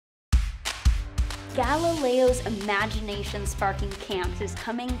Galileo's imagination-sparking camp is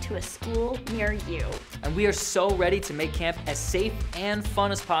coming to a school near you. And we are so ready to make camp as safe and fun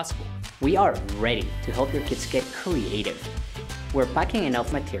as possible. We are ready to help your kids get creative. We're packing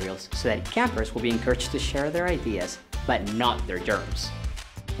enough materials so that campers will be encouraged to share their ideas, but not their germs.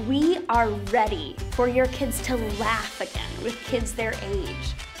 We are ready for your kids to laugh again with kids their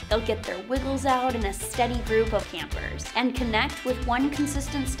age. They'll get their wiggles out in a steady group of campers and connect with one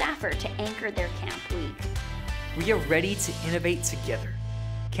consistent staffer to anchor their camp week. We are ready to innovate together.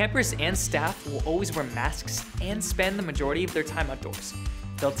 Campers and staff will always wear masks and spend the majority of their time outdoors.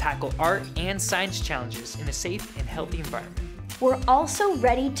 They'll tackle art and science challenges in a safe and healthy environment. We're also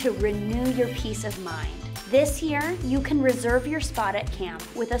ready to renew your peace of mind. This year, you can reserve your spot at camp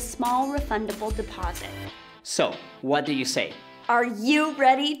with a small refundable deposit. So, what do you say? Are you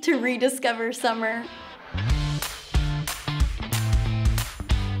ready to rediscover summer?